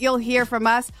of what you'll hear from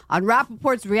us on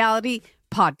Rappaport's Reality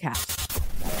Podcast.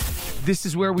 This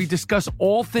is where we discuss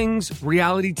all things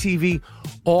reality TV,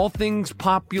 all things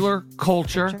popular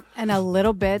culture. And a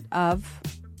little bit of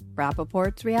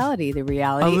Rappaport's reality, the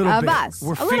reality of us.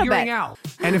 We're figuring out.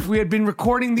 And if we had been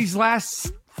recording these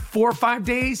last 4 or 5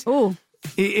 days,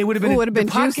 it would have been, the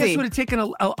podcast juicy. would have taken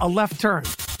a left turn.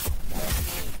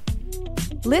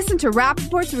 Listen to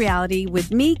Rappaport's Reality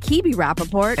with me, Kibi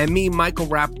Rappaport. And me, Michael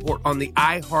Rappaport, on the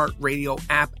iHeartRadio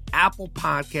app, Apple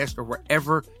Podcast, or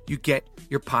wherever you get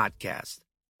your podcast.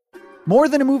 More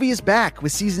Than a Movie is back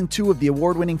with season 2 of the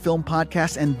award-winning film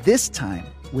podcast, and this time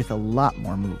with a lot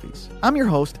more movies. I'm your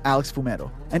host, Alex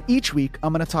Fumero, and each week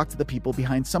I'm going to talk to the people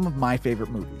behind some of my favorite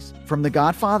movies. From The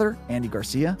Godfather, Andy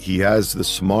Garcia. He has the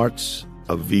smarts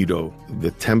of Vito,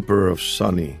 the temper of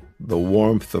Sonny, the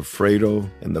warmth of Fredo,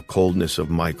 and the coldness of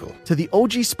Michael. To the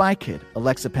OG Spy Kid,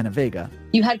 Alexa Penavega.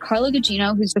 You had Carla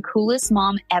Gugino, who's the coolest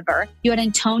mom ever. You had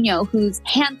Antonio, who's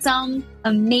handsome,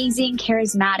 amazing,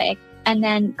 charismatic. And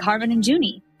then Carmen and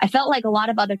Junie. I felt like a lot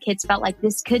of other kids felt like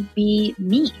this could be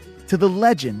me. To the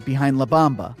legend behind La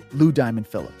Bamba, Lou Diamond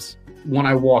Phillips. When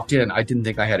I walked in, I didn't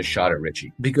think I had a shot at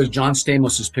Richie because John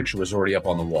Stamos' picture was already up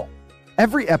on the wall.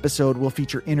 Every episode will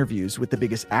feature interviews with the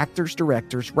biggest actors,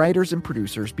 directors, writers, and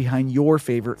producers behind your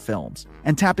favorite films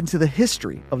and tap into the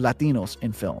history of Latinos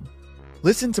in film.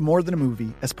 Listen to More Than a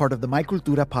Movie as part of the My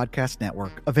Cultura podcast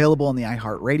network, available on the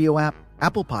iHeartRadio app,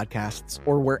 Apple Podcasts,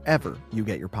 or wherever you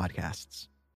get your podcasts.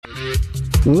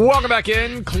 Welcome back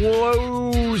in.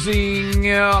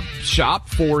 Closing up shop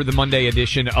for the Monday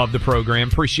edition of the program.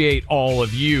 Appreciate all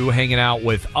of you hanging out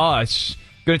with us.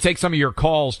 Going to take some of your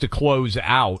calls to close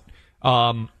out.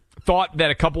 Thought that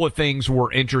a couple of things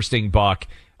were interesting, Buck.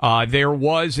 There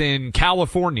was in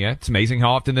California, it's amazing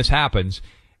how often this happens,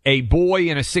 a boy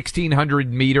in a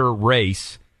 1,600-meter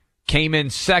race came in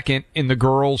second in the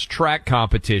girls' track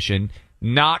competition,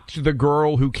 knocked the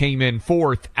girl who came in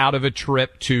fourth out of a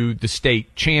trip to the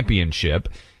state championship.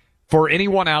 For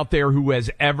anyone out there who has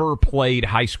ever played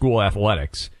high school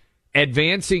athletics,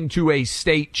 advancing to a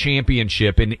state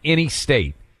championship in any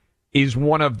state is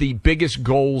one of the biggest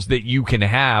goals that you can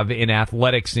have in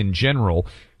athletics in general,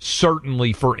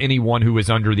 certainly for anyone who is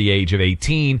under the age of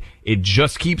 18. It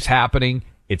just keeps happening.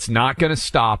 It's not going to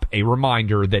stop. A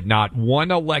reminder that not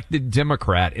one elected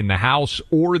Democrat in the House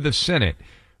or the Senate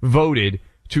voted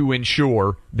to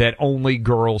ensure that only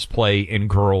girls play in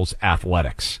girls'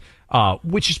 athletics,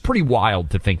 which is pretty wild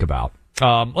to think about.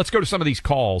 Let's go to some of these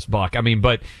calls, Buck.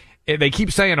 But they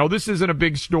keep saying, oh, this isn't a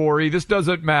big story. This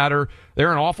doesn't matter. There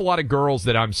are an awful lot of girls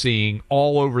that I'm seeing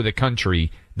all over the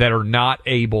country that are not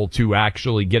able to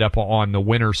actually get up on the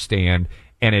winner's stand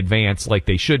and advance like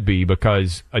they should be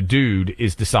because a dude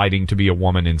is deciding to be a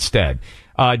woman instead.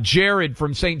 Jared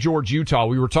from St. George, Utah,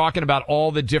 we were talking about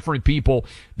all the different people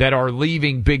that are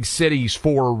leaving big cities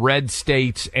for red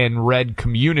states and red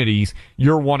communities.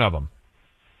 You're one of them.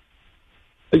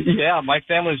 Yeah, my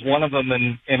family's one of them,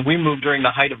 and we moved during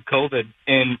the height of COVID.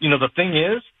 And, the thing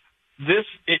is,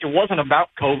 it wasn't about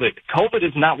COVID. COVID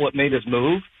is not what made us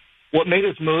move. What made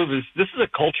us move is this is a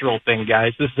cultural thing,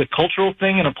 guys. This is a cultural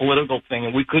thing and a political thing,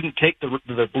 and we couldn't take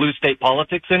the blue state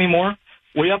politics anymore.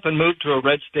 We up and moved to a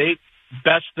red state.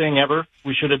 Best thing ever.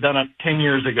 We should have done it 10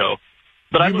 years ago.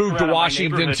 But you moved to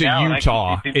Washington to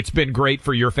Utah. It's been great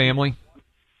for your family?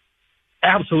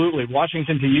 Absolutely.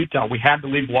 Washington to Utah. We had to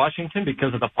leave Washington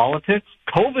because of the politics.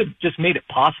 COVID just made it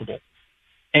possible.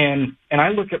 And I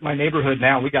look at my neighborhood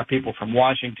now. We got people from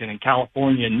Washington and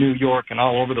California and New York and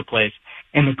all over the place.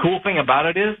 And the cool thing about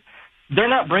it is they're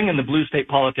not bringing the blue state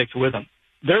politics with them.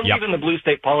 They're leaving the blue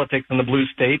state politics in the blue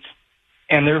states,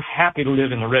 and they're happy to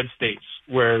live in the red states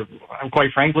where,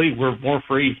 quite frankly, we're more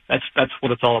free. That's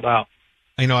what it's all about.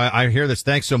 I hear this.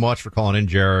 Thanks so much for calling in,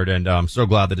 Jared. And I'm so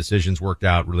glad the decisions worked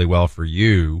out really well for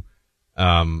you.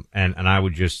 And I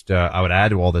would just, I would add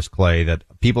to all this, Clay, that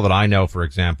people that I know, for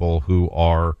example, who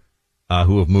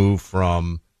have moved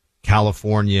from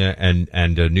California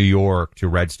and New York to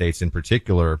red states in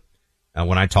particular,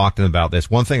 when I talk to them about this,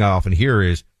 one thing I often hear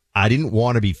is, I didn't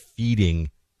want to be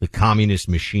feeding the communist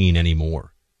machine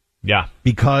anymore. Yeah.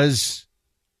 Because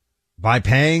by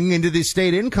paying into the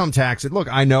state income tax, look,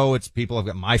 I know it's people have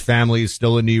got, my family is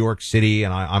still in New York City,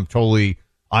 and I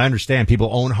understand people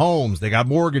own homes, they got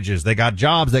mortgages, they got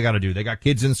jobs they got to do, they got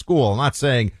kids in school. I'm not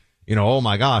saying, oh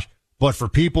my gosh, but for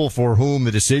people for whom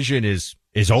the decision is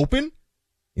open,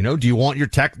 do you want your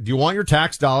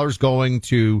tax dollars going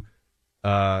to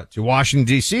Washington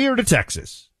D.C. or to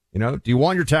Texas? Do you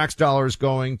want your tax dollars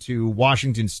going to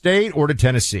Washington State or to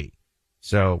Tennessee?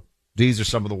 So these are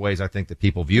some of the ways I think that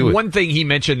people view it. One thing he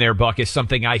mentioned there, Buck, is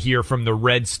something I hear from the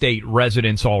red state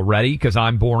residents already, because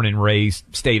I'm born and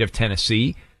raised state of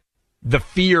Tennessee. The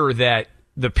fear that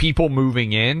the people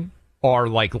moving in are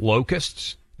like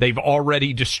locusts. They've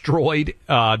already destroyed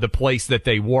the place that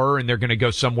they were, and they're going to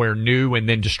go somewhere new and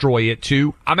then destroy it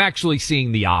too. I'm actually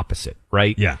seeing the opposite,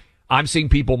 right? Yeah. I'm seeing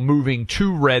people moving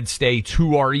to red states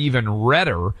who are even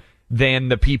redder than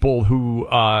the people who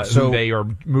they are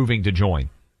moving to join.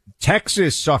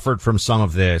 Texas suffered from some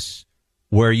of this,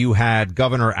 where you had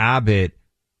Governor Abbott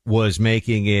was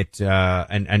making it,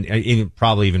 and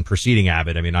probably even preceding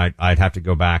Abbott. I mean, I'd have to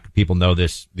go back. People know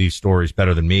these stories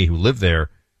better than me who live there.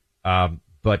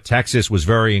 But Texas was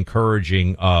very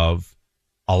encouraging of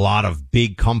a lot of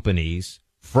big companies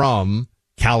from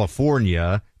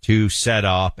California to set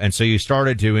up. And so you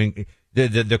started doing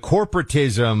the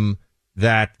corporatism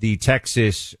that the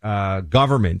Texas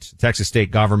Texas state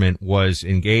government was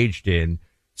engaged in.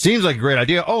 Seems like a great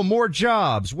idea. Oh, more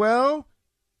jobs. Well,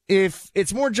 if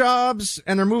it's more jobs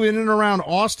and they're moving in and around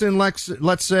Austin, let's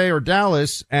say, or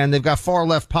Dallas, and they've got far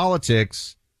left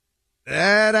politics,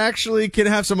 that actually can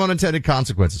have some unintended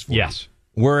consequences for yes.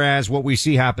 you. Whereas what we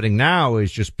see happening now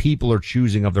is just people are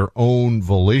choosing of their own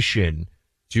volition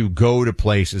to go to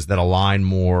places that align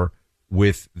more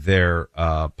with their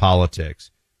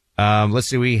politics. Let's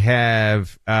see. We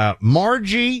have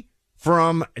Margie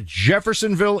from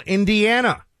Jeffersonville,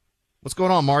 Indiana. What's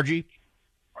going on, Margie?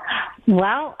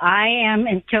 Well, I am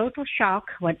in total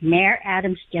shock what Mayor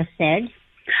Adams just said.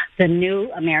 The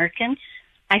new Americans.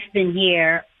 I've been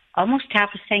here almost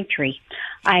half a century.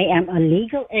 I am a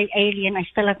legal alien. I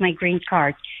still have my green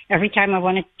card. Every time I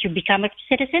wanted to become a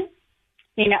citizen,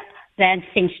 then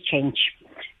things change.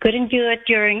 Couldn't do it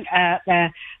during the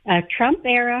Trump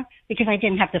era because I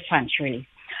didn't have the funds really.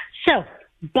 So,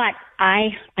 but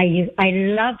I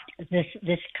loved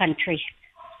this country.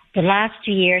 The last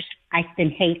 2 years, I've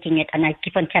been hating it, and I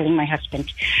keep on telling my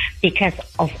husband because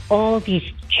of all these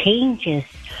changes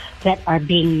that are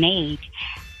being made,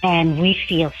 and we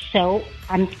feel so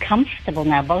uncomfortable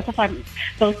now.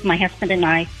 Both my husband and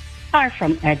I are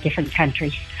from different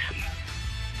countries.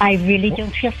 I really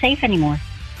don't feel safe anymore.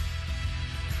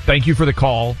 Thank you for the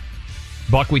call.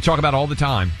 Buck, we talk about all the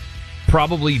time.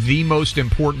 Probably the most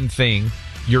important thing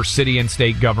your city and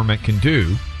state government can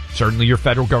do, certainly your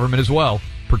federal government as well,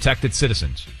 protect its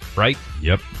citizens, right?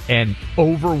 Yep. And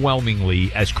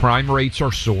overwhelmingly, as crime rates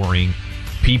are soaring,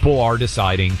 people are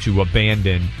deciding to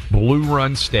abandon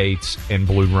blue-run states and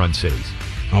blue-run cities.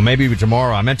 Oh, maybe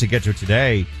tomorrow. I meant to get to it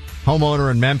today. Homeowner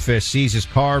in Memphis sees his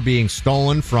car being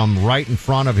stolen from right in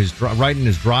front of right in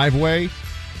his driveway.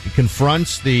 He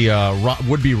confronts the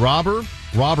would-be robber.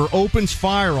 Robber opens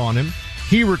fire on him.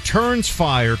 He returns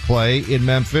fire, Clay, in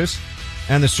Memphis,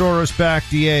 and the Soros-backed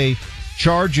DA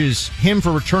charges him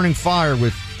for returning fire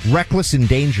with reckless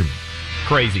endangerment.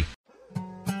 Crazy.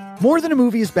 More Than a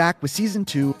Movie is back with Season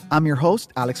 2. I'm your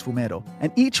host, Alex Fumero.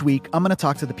 And each week, I'm going to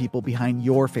talk to the people behind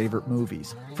your favorite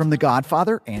movies. From The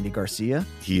Godfather, Andy Garcia.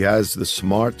 He has the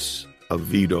smarts of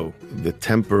Vito, the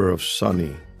temper of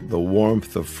Sonny, the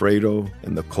warmth of Fredo,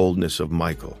 and the coldness of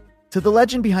Michael. To the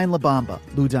legend behind La Bamba,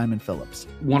 Lou Diamond Phillips.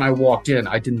 When I walked in,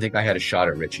 I didn't think I had a shot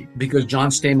at Richie because John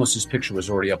Stamos' picture was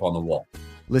already up on the wall.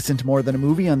 Listen to More Than a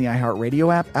Movie on the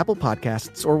iHeartRadio app, Apple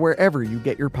Podcasts, or wherever you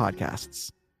get your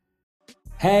podcasts.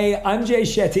 Hey, I'm Jay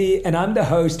Shetty, and I'm the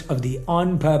host of the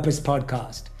On Purpose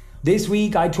podcast. This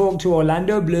week, I talked to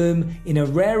Orlando Bloom in a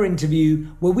rare interview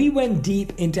where we went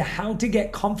deep into how to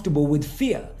get comfortable with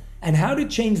fear and how to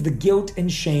change the guilt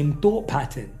and shame thought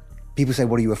pattern. People say,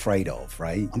 what are you afraid of,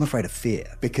 right? I'm afraid of fear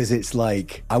because it's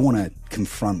like I want to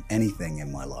confront anything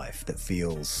in my life that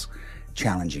feels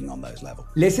challenging on those levels.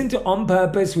 Listen to On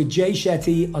Purpose with Jay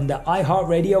Shetty on the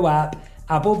iHeartRadio app,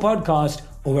 Apple Podcast,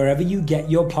 or wherever you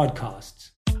get your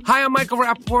podcasts. Hi, I'm Michael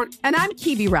Rappaport. And I'm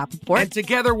Kibi Rappaport. And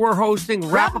together we're hosting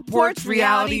Rappaport's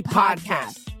Reality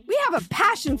Podcast. We have a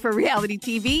passion for reality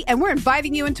TV, and we're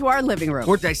inviting you into our living room.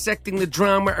 We're dissecting the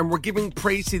drama, and we're giving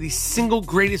praise to the single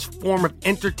greatest form of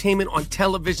entertainment on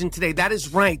television today. That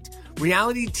is right.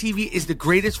 Reality TV is the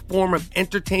greatest form of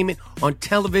entertainment on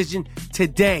television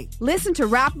today. Listen to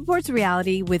Rappaport's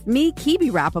Reality with me,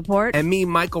 Kibi Rappaport. And me,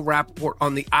 Michael Rappaport,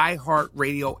 on the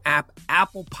iHeartRadio app,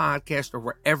 Apple Podcast, or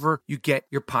wherever you get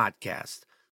your podcast.